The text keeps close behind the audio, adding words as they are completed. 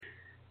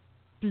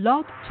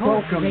Blog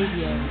Talk Welcome,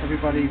 Radio.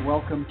 everybody.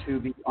 Welcome to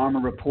the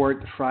ARMR Report,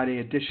 the Friday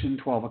edition,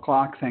 12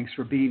 o'clock. Thanks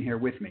for being here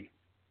with me.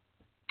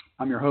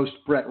 I'm your host,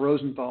 Brett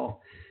Rosenthal.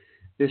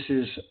 This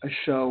is a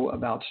show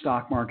about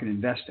stock market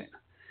investing.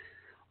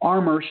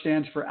 ARMR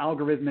stands for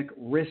Algorithmic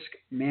Risk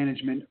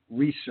Management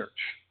Research.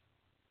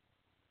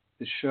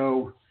 The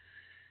show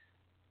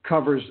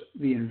covers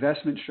the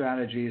investment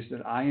strategies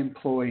that I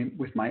employ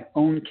with my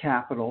own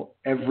capital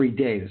every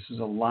day. This is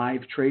a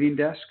live trading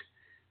desk.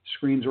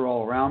 Screens are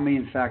all around me.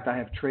 In fact, I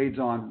have trades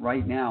on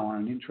right now on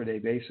an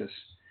intraday basis.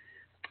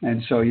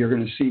 And so you're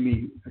going to see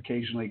me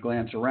occasionally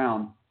glance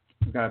around.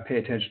 I've got to pay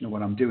attention to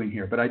what I'm doing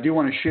here. But I do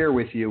want to share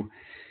with you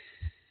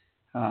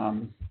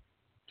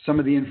some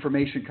of the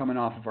information coming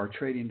off of our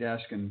trading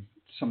desk and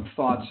some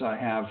thoughts I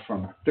have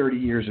from 30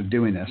 years of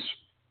doing this.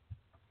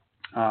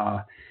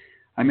 I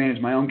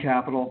manage my own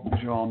capital,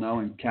 as you all know,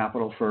 and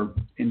capital for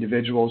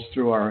individuals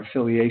through our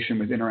affiliation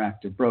with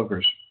Interactive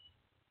Brokers.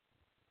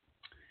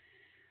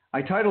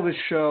 I title this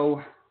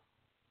show,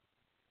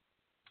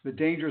 The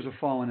Dangers of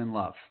Falling in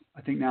Love.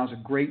 I think now is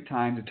a great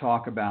time to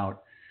talk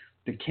about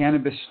the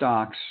cannabis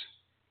stocks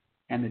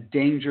and the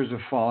dangers of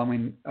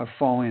falling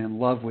in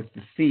love with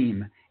the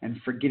theme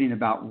and forgetting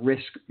about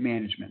risk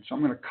management. So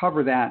I'm going to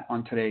cover that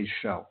on today's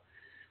show.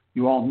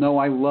 You all know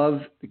I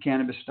love the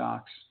cannabis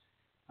stocks.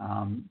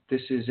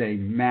 This is a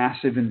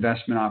massive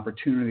investment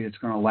opportunity that's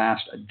going to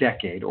last a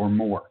decade or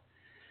more.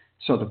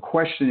 So the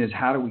question is,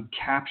 how do we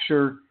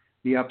capture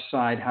the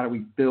upside? How do we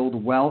build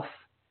wealth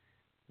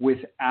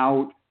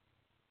without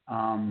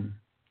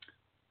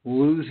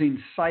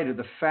losing sight of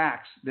the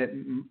facts that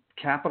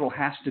capital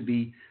has to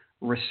be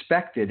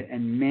respected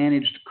and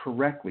managed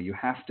correctly? You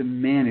have to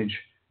manage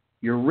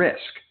your risk.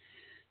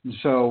 And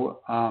so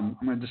I'm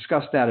going to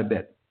discuss that a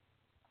bit.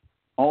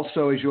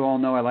 Also, as you all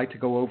know, I like to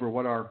go over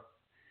what our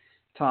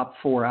top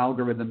 4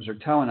 algorithms are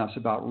telling us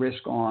about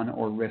risk on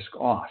or risk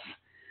off.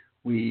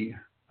 We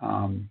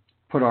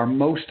put our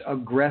most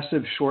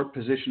aggressive short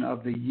position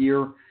of the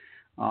year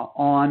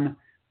on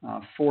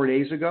 4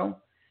 days ago.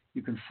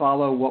 You can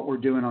follow what we're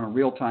doing on a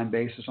real-time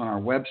basis on our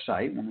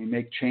website. When we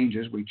make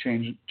changes, we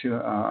change it to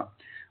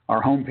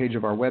our homepage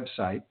of our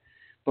website,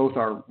 both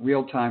our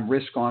real-time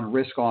risk on,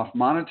 risk off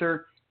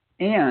monitor,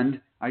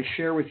 and I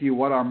share with you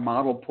what our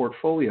model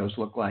portfolios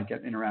look like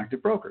at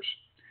Interactive Brokers.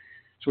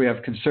 So we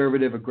have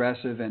conservative,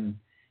 aggressive, and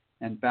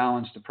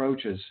balanced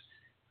approaches,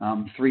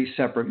 3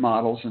 separate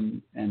models,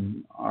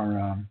 and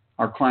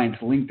our clients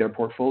link their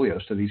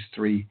portfolios to these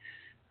three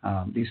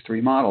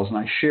models, and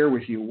I share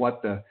with you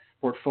what the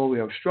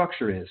portfolio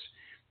structure is.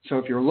 So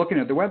if you're looking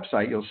at the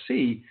website, you'll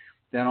see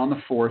that on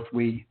the 4th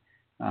we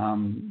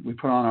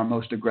put on our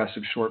most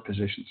aggressive short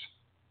positions,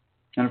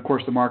 and of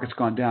course the market's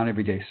gone down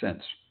every day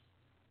since.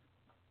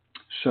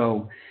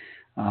 So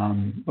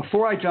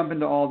before I jump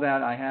into all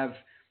that,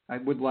 I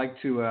would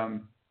like to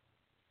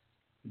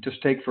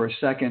just take for a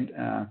second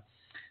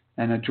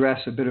and address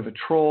a bit of a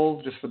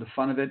troll just for the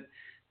fun of it.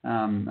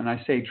 And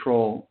I say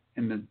troll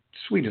in the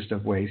sweetest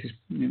of ways.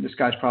 This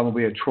guy's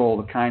probably a troll,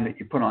 the kind that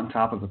you put on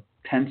top of a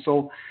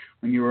pencil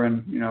when you were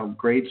in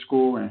grade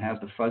school, and it has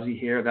the fuzzy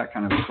hair, that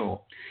kind of a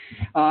troll.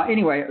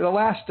 Anyway, the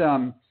last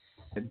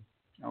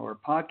our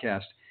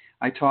podcast,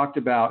 I talked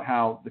about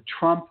how the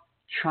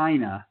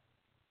Trump-China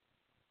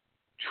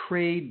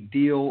trade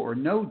deal or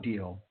no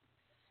deal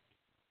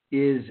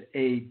is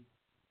a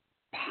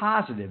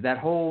positive. That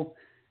whole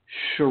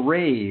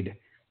charade,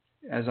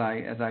 as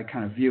I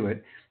kind of view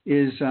it,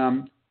 is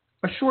a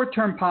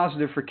short-term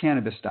positive for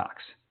cannabis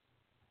stocks.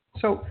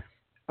 So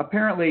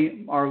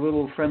apparently our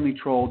little friendly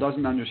troll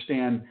doesn't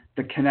understand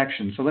the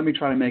connection. So let me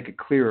try to make it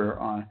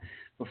clearer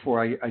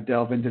before I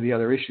delve into the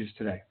other issues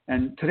today.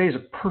 And today is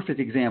a perfect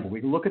example.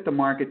 We can look at the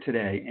market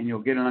today and you'll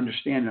get an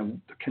understanding of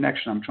the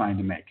connection I'm trying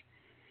to make.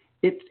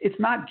 It's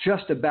not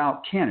just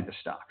about cannabis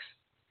stocks.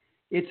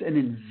 It's an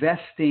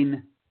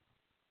investing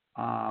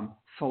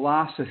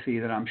philosophy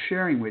that I'm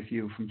sharing with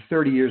you from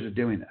 30 years of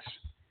doing this.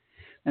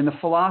 And the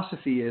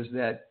philosophy is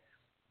that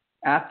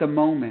at the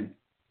moment,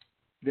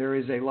 there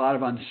is a lot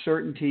of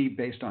uncertainty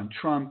based on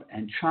Trump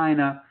and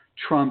China,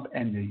 Trump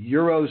and the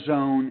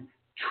Eurozone,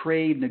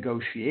 trade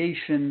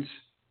negotiations.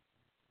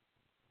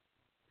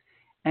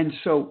 And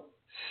so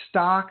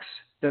stocks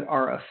that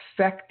are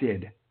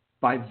affected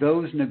by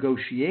those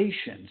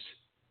negotiations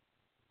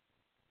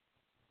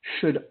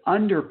should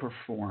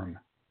underperform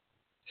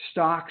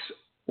stocks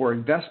or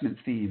investment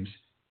themes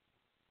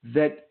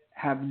that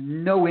have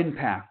no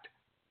impact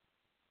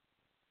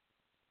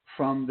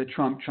from the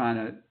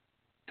Trump-China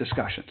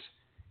discussions.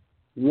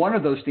 One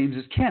of those themes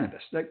is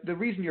cannabis. The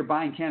reason you're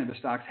buying cannabis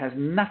stocks has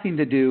nothing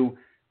to do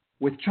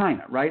with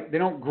China, right? They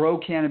don't grow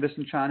cannabis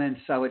in China and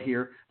sell it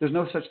here. There's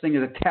no such thing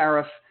as a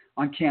tariff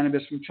on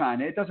cannabis from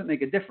China. It doesn't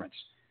make a difference.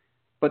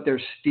 But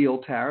there's steel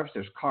tariffs,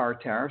 there's car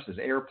tariffs, there's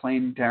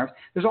airplane tariffs.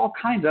 There's all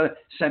kinds of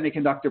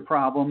semiconductor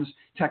problems,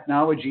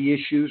 technology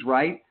issues,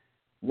 right?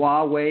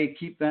 Huawei,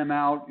 keep them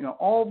out.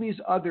 All these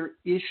other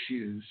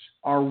issues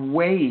are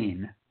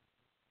weighing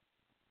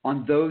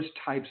on those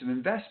types of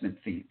investment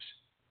themes.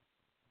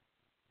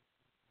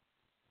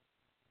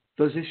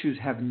 Those issues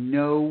have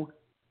no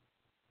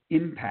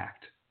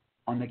impact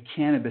on the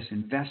cannabis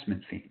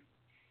investment theme.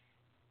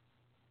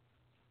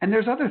 And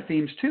there's other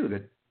themes too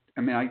that,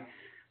 I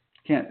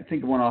can't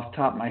think of one off the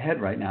top of my head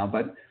right now,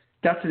 but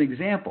that's an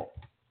example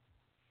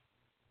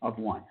of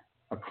one,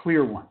 a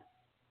clear one.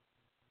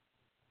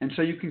 And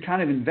so you can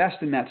kind of invest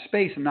in that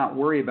space and not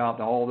worry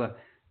about all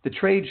the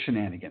trade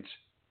shenanigans.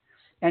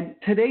 And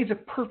today's a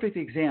perfect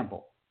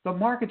example. The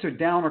markets are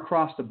down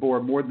across the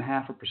board more than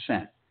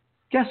 0.5%.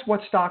 Guess what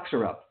stocks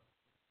are up?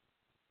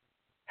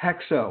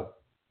 Hexo,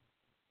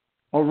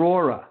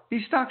 Aurora.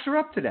 These stocks are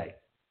up today.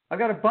 I've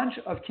got a bunch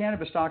of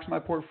cannabis stocks in my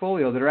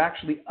portfolio that are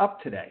actually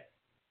up today.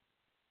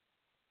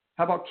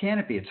 How about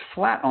Canopy? It's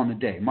flat on the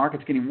day.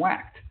 Market's getting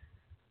whacked.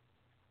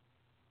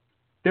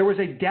 There was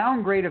a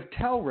downgrade of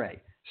Telray.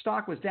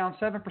 Stock was down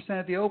 7%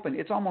 at the open.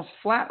 It's almost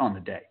flat on the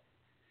day.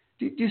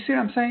 Do you see what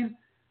I'm saying?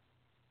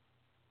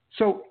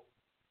 So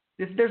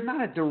there's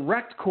not a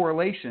direct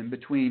correlation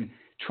between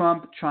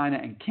Trump, China,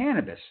 and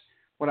cannabis.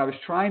 What I was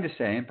trying to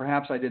say, and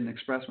perhaps I didn't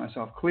express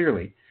myself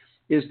clearly,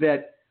 is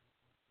that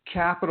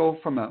capital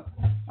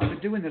I've been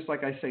doing this,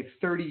 like I say,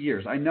 30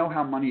 years. I know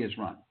how money is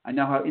run. I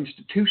know how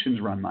institutions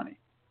run money.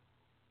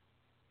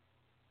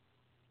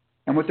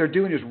 And what they're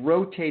doing is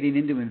rotating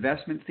into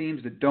investment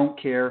themes that don't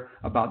care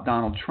about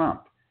Donald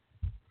Trump.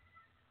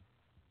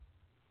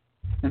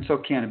 And so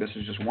cannabis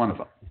is just one of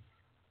them.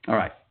 All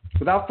right.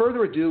 Without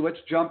further ado, let's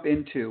jump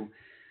into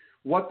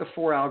what the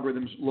 4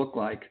 algorithms look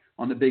like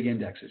on the big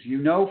indexes.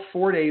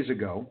 4 days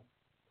ago,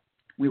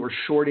 we were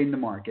shorting the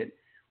market.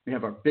 We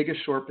have our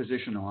biggest short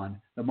position on.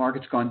 The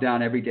market's gone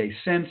down every day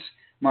since.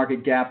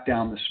 Market gap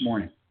down this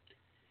morning.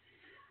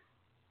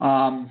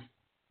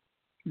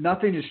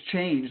 Nothing has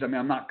changed.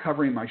 I'm not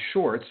covering my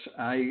shorts.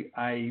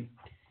 I'm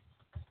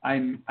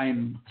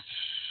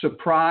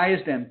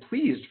surprised and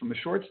pleased from a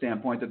short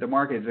standpoint that the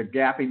market is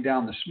gapping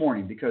down this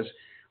morning, because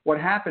what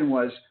happened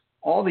was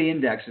all the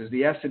indexes,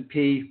 the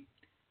S&P,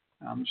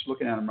 I'm just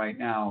looking at them right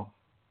now,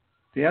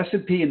 the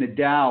S&P and the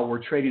Dow were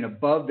trading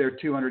above their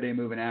 200-day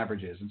moving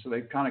averages, and so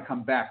they've kind of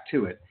come back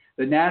to it.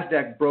 The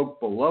NASDAQ broke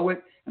below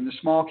it, and the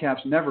small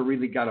caps never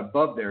really got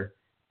above their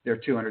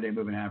 200-day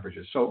moving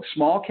averages. So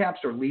small caps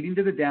are leading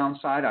to the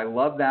downside. I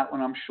love that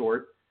when I'm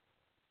short.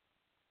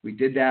 We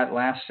did that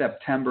last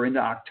September into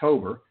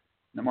October.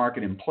 The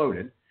market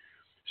imploded.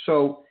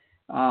 So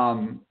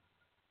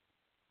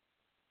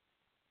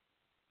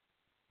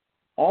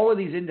all of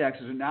these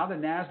indexes are now, the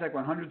NASDAQ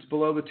 100 is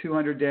below the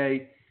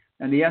 200-day,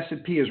 and the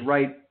S&P is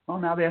right. Well,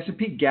 now the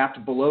S&P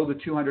gapped below the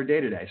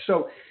 200-day today.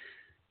 So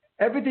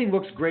everything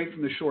looks great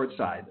from the short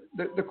side.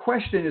 The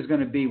question is going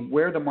to be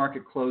where the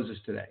market closes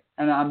today.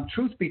 And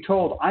truth be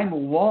told, I'm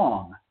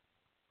long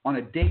on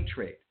a day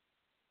trade.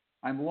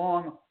 I'm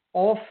long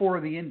all 4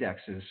 of the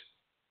indexes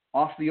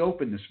off the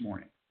open this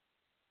morning.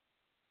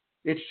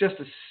 It's just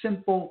a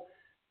simple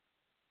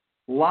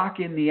lock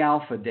in the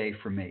alpha day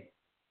for me.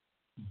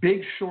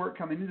 Big short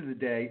coming into the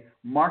day,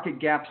 market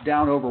gaps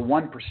down over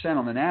 1%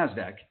 on the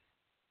NASDAQ,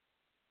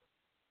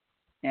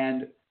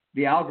 and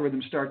the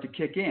algorithms start to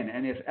kick in.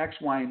 And if X,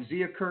 Y, and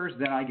Z occurs,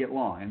 then I get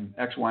long. And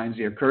X, Y, and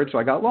Z occurred, so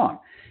I got long.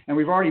 And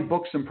we've already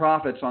booked some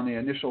profits on the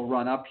initial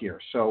run up here.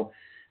 So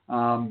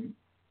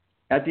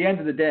at the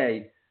end of the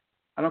day,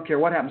 I don't care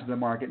what happens to the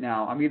market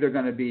now. I'm either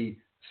going to be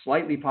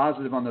slightly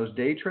positive on those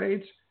day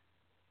trades,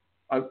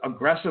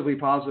 aggressively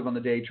positive on the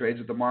day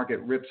trades if the market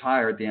rips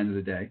higher at the end of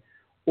the day,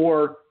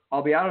 or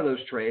I'll be out of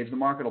those trades. The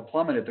market will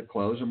plummet at the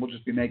close, and we'll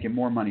just be making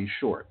more money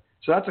short.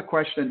 So that's a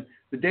question.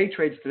 The day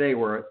trades today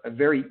were a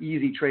very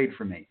easy trade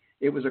for me.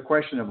 It was a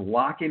question of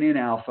locking in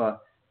alpha,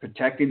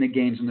 protecting the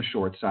gains on the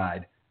short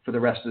side. For the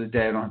rest of the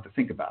day, I don't have to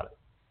think about it,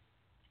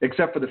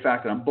 except for the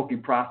fact that I'm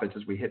booking profits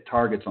as we hit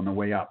targets on the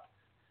way up.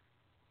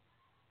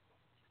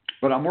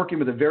 But I'm working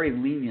with a very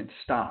lenient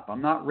stop.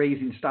 I'm not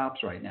raising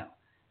stops right now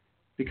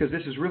because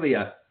this is really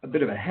a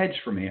bit of a hedge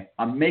for me.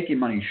 I'm making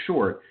money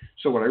short.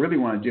 So what I really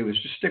want to do is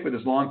just stick with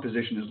this long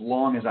position as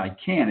long as I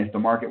can if the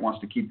market wants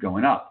to keep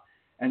going up,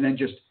 and then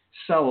just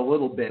sell a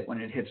little bit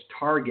when it hits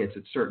targets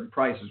at certain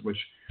prices, which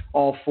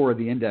all 4 of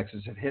the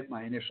indexes have hit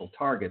my initial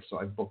targets. So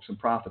I've booked some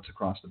profits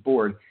across the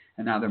board,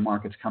 and now their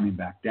market's coming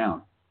back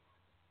down.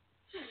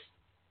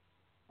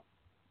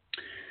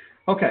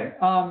 Okay.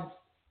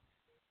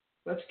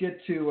 Let's get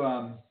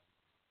to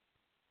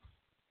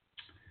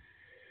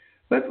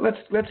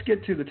let's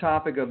get to the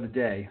topic of the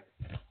day.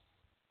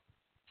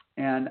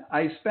 And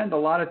I spend a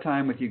lot of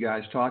time with you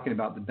guys talking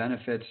about the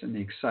benefits and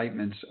the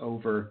excitements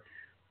over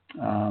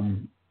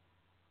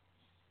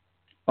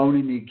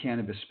owning the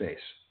cannabis space.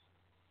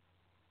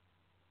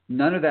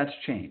 None of that's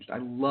changed. I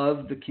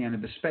love the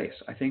cannabis space.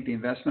 I think the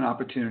investment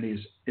opportunity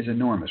is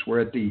enormous.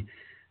 We're at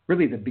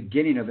really the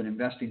beginning of an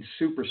investing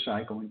super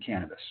cycle in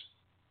cannabis.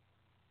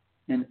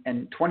 And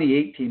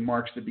 2018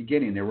 marks the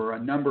beginning. There were a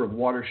number of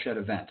watershed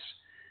events.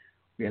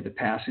 We had the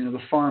passing of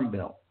the Farm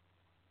Bill.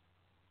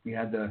 We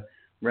had the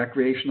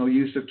recreational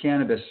use of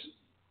cannabis,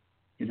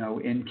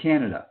 in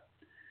Canada.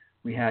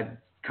 We had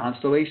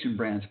Constellation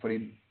Brands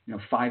putting,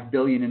 $5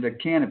 billion into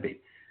Canopy.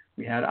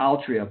 We had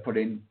Altria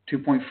putting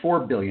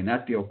 $2.4 billion.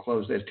 That deal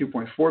closed. There's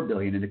 $2.4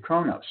 billion into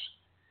Kronos.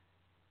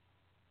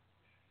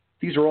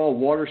 These are all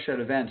watershed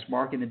events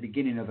marking the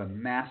beginning of a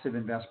massive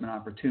investment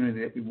opportunity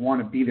that we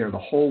want to be there the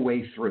whole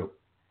way through.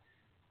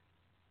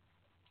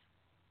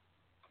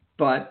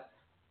 But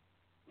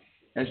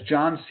as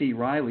John C.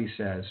 Reilly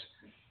says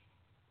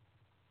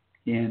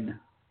in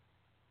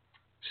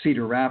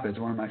Cedar Rapids,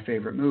 one of my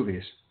favorite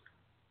movies,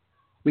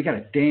 we got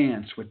to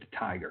dance with the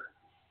tiger.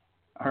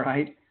 All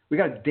right? We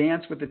got to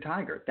dance with the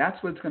tiger.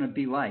 That's what it's going to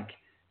be like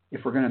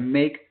if we're going to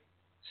make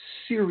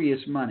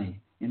serious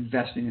money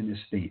investing in this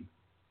theme.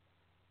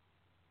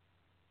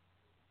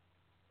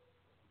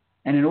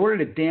 And in order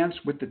to dance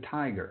with the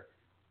tiger,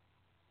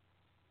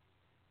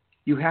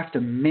 you have to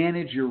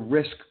manage your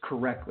risk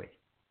correctly,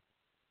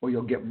 or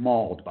you'll get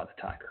mauled by the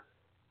tiger.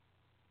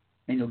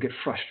 And you'll get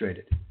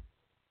frustrated.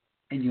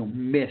 And you'll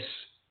miss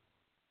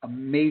a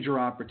major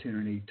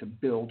opportunity to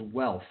build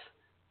wealth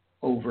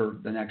over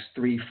the next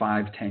 3,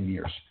 5, 10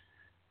 years.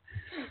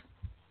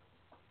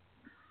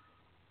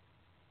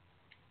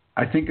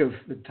 I think of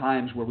the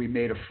times where we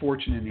made a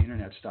fortune in the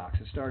internet stocks.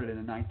 It started in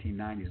the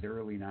 1990s, the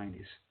early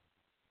 90s.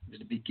 It was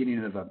the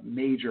beginning of a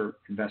major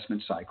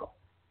investment cycle.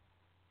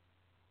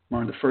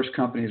 One of the first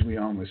companies we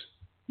owned was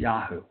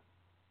Yahoo,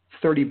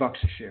 $30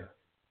 a share.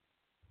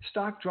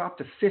 Stock dropped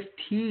to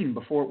 15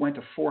 before it went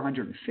to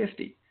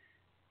 450.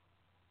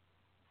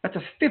 That's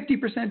a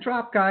 50%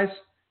 drop, guys.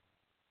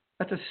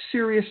 That's a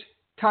serious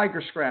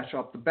tiger scratch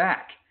off the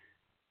back.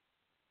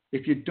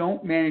 If you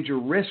don't manage your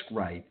risk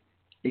right,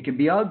 it can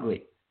be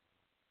ugly.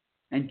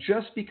 And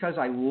just because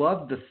I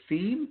love the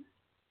theme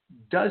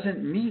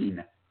doesn't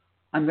mean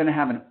I'm going to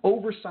have an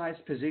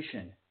oversized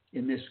position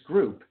in this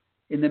group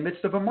in the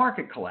midst of a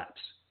market collapse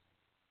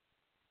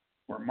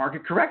or a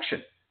market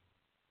correction.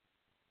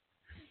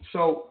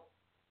 So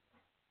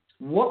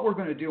what we're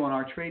going to do on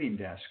our trading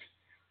desk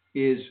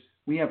is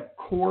we have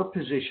core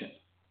position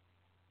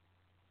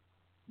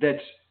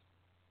that's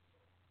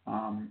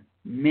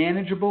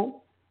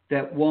manageable,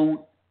 that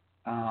won't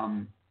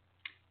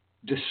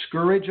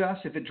discourage us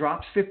if it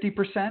drops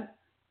 50%.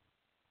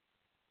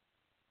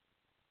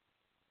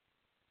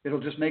 It'll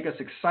just make us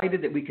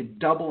excited that we could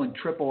double and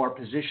triple our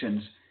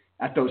positions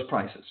at those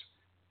prices.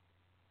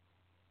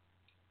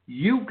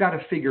 You've got to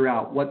figure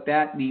out what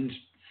that means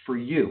for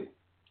you.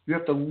 You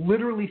have to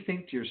literally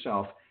think to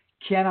yourself,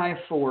 can I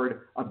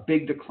afford a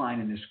big decline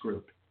in this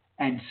group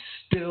and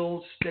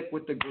still stick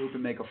with the group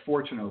and make a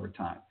fortune over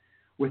time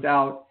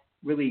without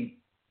really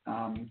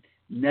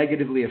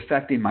negatively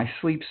affecting my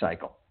sleep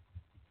cycle?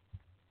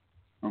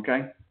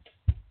 Okay?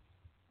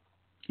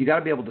 You got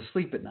to be able to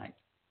sleep at night.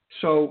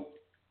 So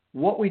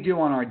what we do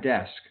on our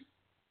desk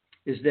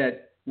is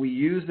that we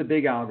use the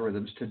big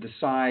algorithms to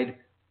decide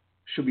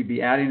should we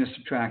be adding or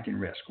subtracting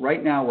risk.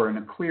 Right now we're in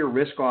a clear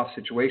risk-off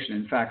situation.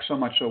 In fact, so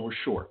much so we're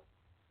short.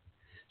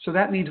 So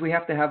that means we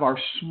have to have our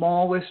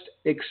smallest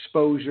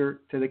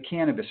exposure to the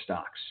cannabis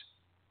stocks.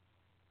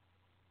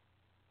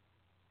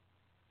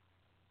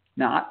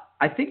 Now,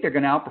 I think they're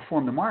going to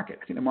outperform the market.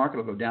 I think the market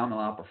will go down, they'll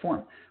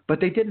outperform. But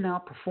they didn't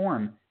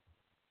outperform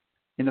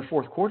in the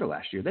fourth quarter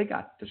last year. They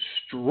got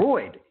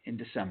destroyed in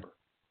December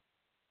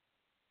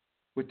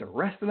with the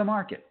rest of the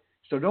market.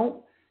 So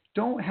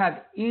don't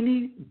have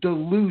any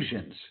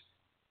delusions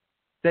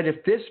that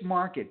if this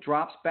market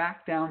drops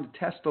back down to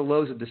test the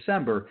lows of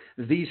December,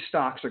 these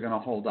stocks are going to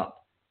hold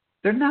up.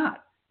 They're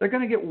not. They're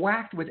going to get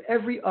whacked with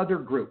every other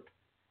group.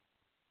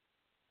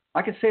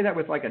 I could say that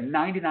with like a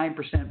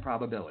 99%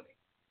 probability.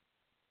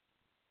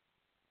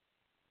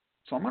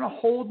 So I'm going to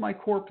hold my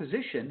core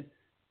position,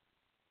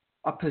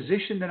 a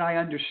position that I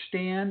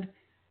understand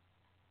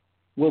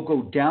will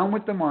go down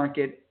with the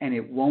market and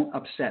it won't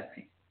upset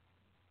me.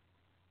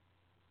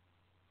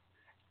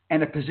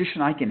 And a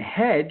position I can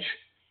hedge.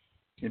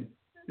 And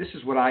this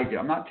is what I do.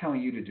 I'm not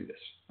telling you to do this,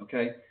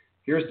 okay?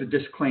 Here's the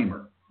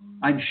disclaimer.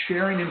 I'm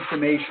sharing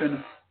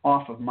information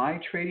off of my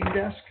trading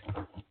desk,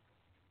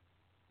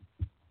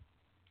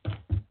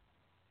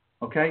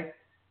 okay?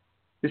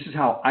 This is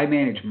how I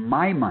manage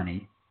my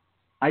money.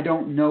 I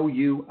don't know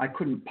you. I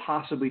couldn't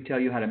possibly tell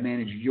you how to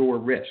manage your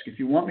risk. If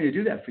you want me to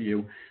do that for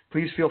you,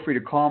 please feel free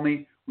to call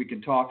me. We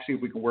can talk, see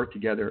if we can work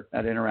together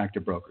at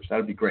Interactive Brokers. That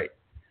would be great.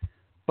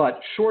 But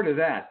short of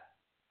that,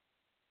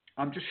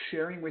 I'm just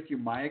sharing with you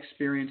my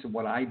experience and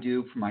what I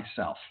do for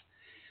myself.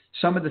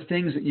 Some of the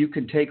things that you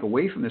can take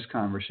away from this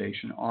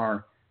conversation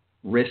are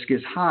risk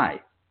is high,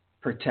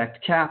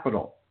 protect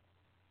capital.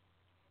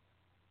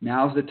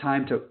 Now's the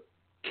time to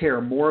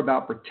care more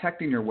about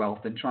protecting your wealth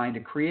than trying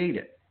to create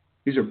it.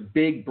 These are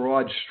big,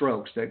 broad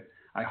strokes that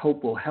I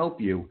hope will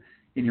help you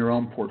in your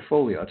own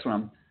portfolio. That's what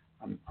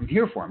I'm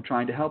here for. I'm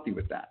trying to help you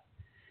with that.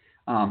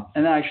 And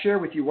then I share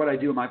with you what I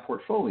do in my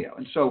portfolio.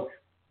 And so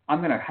I'm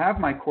going to have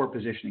my core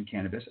position in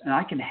cannabis, and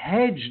I can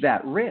hedge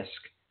that risk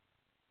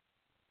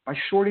by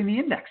shorting the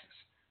indexes.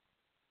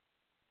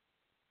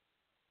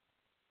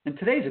 And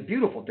today's a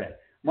beautiful day.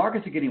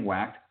 Markets are getting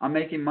whacked. I'm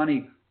making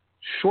money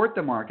short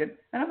the market,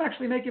 and I'm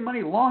actually making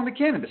money long the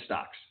cannabis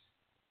stocks.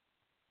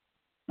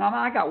 Now,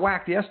 I got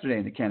whacked yesterday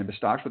in the cannabis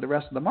stocks with the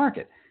rest of the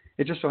market.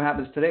 It just so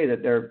happens today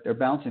that they're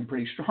bouncing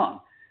pretty strong,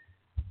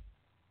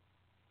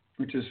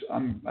 which is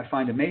I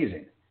find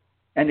amazing.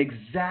 And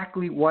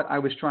exactly what I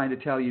was trying to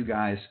tell you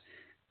guys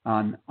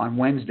on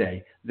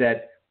Wednesday,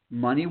 that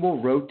money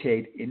will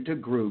rotate into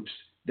groups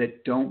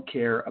that don't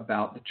care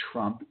about the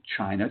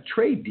Trump-China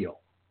trade deal.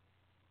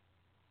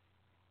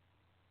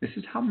 This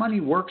is how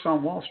money works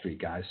on Wall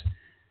Street, guys.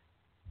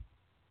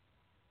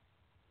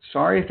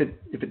 Sorry if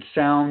it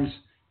sounds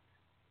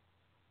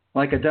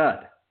like a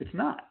dud. It's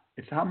not.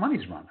 It's how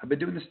money's run. I've been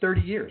doing this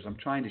 30 years. I'm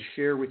trying to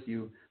share with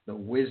you the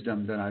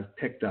wisdom that I've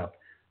picked up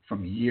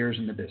from years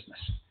in the business.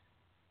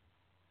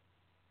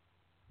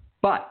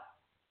 But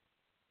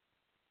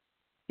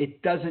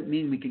it doesn't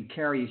mean we can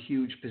carry a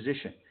huge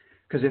position,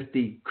 because if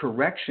the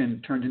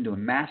correction turns into a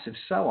massive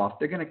sell-off,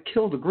 they're going to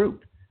kill the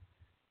group.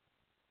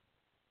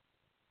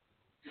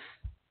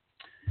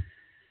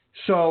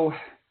 So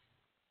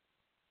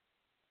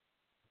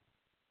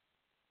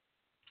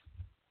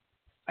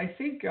I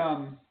think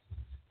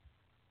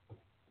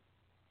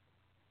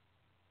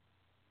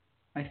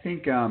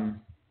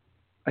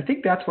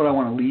that's what I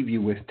want to leave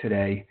you with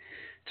today.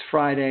 It's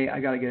Friday. I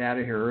got to get out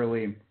of here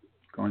early. I'm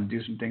going to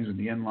do some things with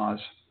the in-laws.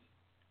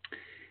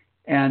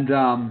 And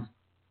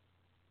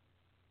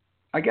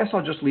I guess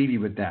I'll just leave you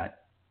with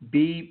that.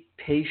 Be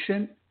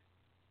patient.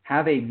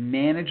 Have a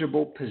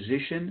manageable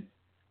position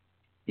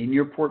in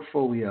your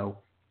portfolio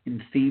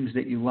in themes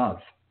that you love.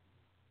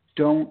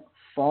 Don't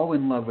fall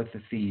in love with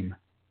the theme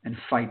and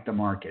fight the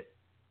market.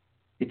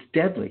 It's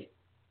deadly.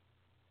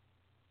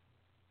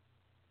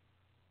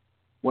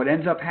 What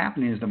ends up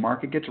happening is the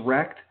market gets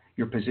wrecked,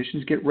 your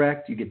positions get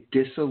wrecked, you get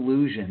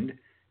disillusioned.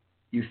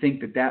 You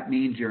think that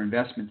means your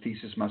investment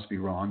thesis must be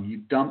wrong. You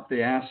dump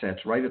the assets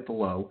right at the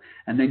low,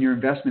 and then your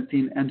investment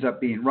theme ends up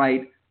being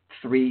right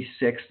 3,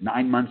 6,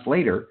 9 months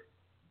later,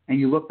 and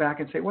you look back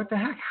and say, what the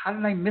heck? How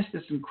did I miss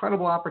this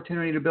incredible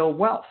opportunity to build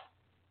wealth?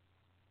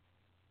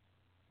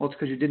 Well, it's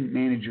because you didn't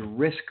manage your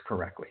risk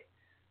correctly.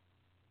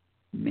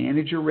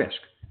 Manage your risk.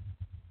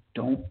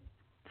 Don't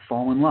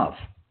fall in love.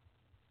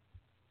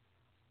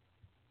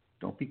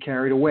 Don't be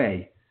carried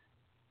away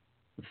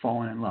with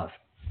falling in love.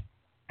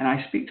 And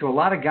I speak to a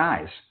lot of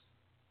guys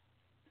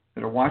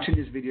that are watching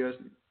these videos,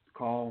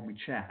 call, and we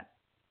chat.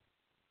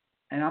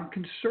 And I'm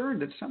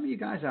concerned that some of you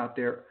guys out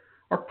there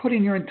are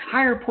putting your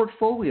entire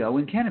portfolio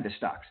in cannabis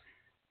stocks.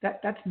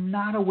 That's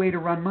not a way to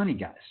run money,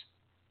 guys.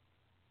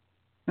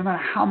 No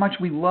matter how much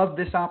we love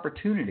this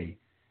opportunity,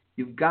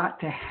 you've got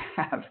to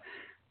have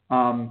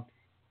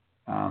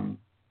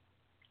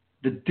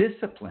the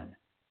discipline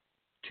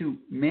to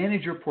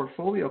manage your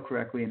portfolio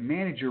correctly and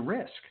manage your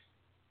risk.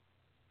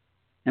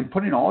 And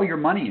putting all your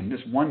money in this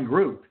one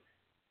group,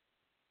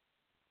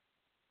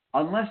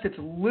 unless it's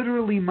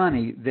literally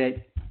money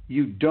that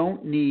you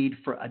don't need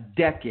for a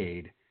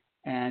decade,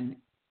 and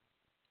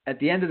at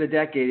the end of the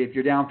decade, if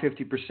you're down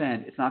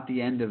 50%, it's not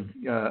the end of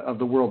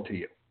the world to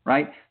you,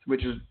 right?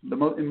 Which is,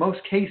 in most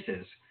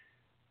cases,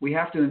 we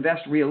have to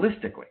invest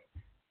realistically.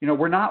 You know,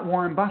 we're not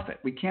Warren Buffett.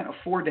 We can't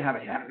afford to have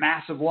a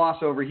massive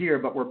loss over here,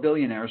 but we're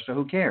billionaires, so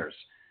who cares?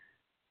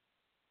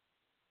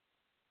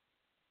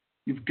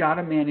 You've got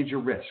to manage your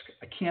risk.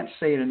 I can't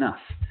say it enough.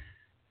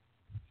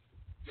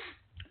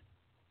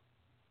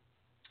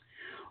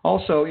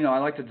 Also, I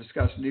like to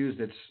discuss news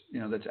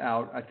that's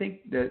out. I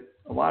think that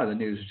a lot of the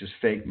news is just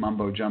fake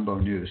mumbo jumbo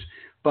news.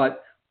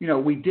 But,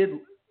 we did,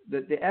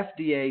 the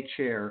FDA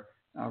chair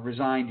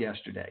resigned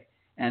yesterday.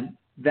 And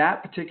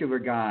that particular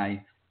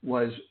guy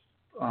was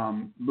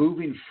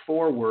moving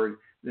forward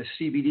the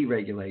CBD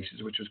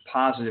regulations, which was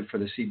positive for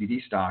the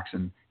CBD stocks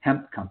and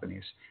hemp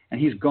companies.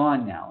 And he's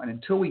gone now. And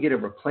until we get a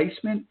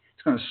replacement,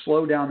 it's going to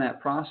slow down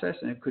that process,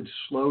 and it could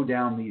slow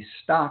down these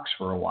stocks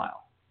for a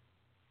while.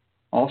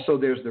 Also,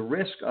 there's the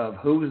risk of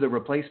who's the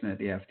replacement at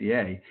the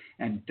FDA,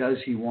 and does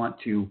he want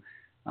to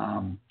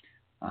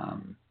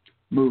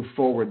move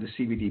forward the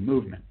CBD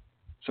movement.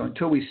 So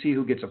until we see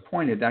who gets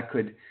appointed, that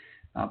could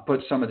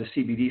put some of the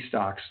CBD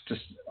stocks,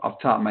 just off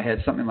the top of my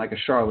head, something like a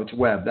Charlotte's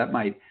Web, that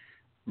might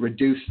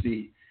reduce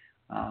the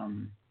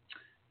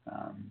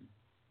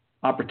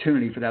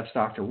opportunity for that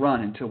stock to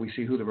run until we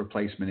see who the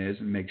replacement is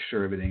and make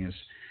sure everything is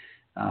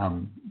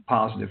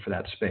positive for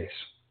that space.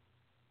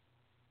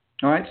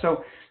 All right,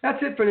 so that's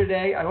it for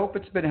today. I hope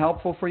it's been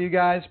helpful for you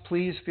guys.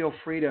 Please feel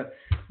free to,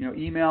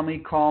 email me,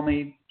 call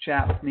me,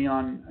 chat with me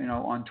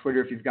on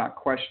Twitter if you've got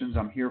questions.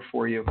 I'm here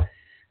for you.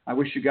 I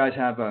wish you guys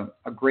have a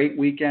great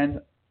weekend.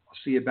 I'll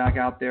see you back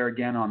out there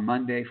again on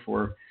Monday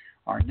for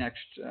our next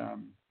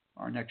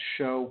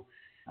show.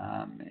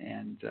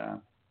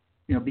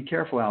 Be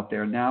careful out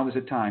there. Now is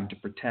the time to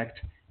protect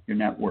your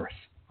net worth.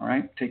 All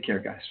right, take care,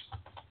 guys.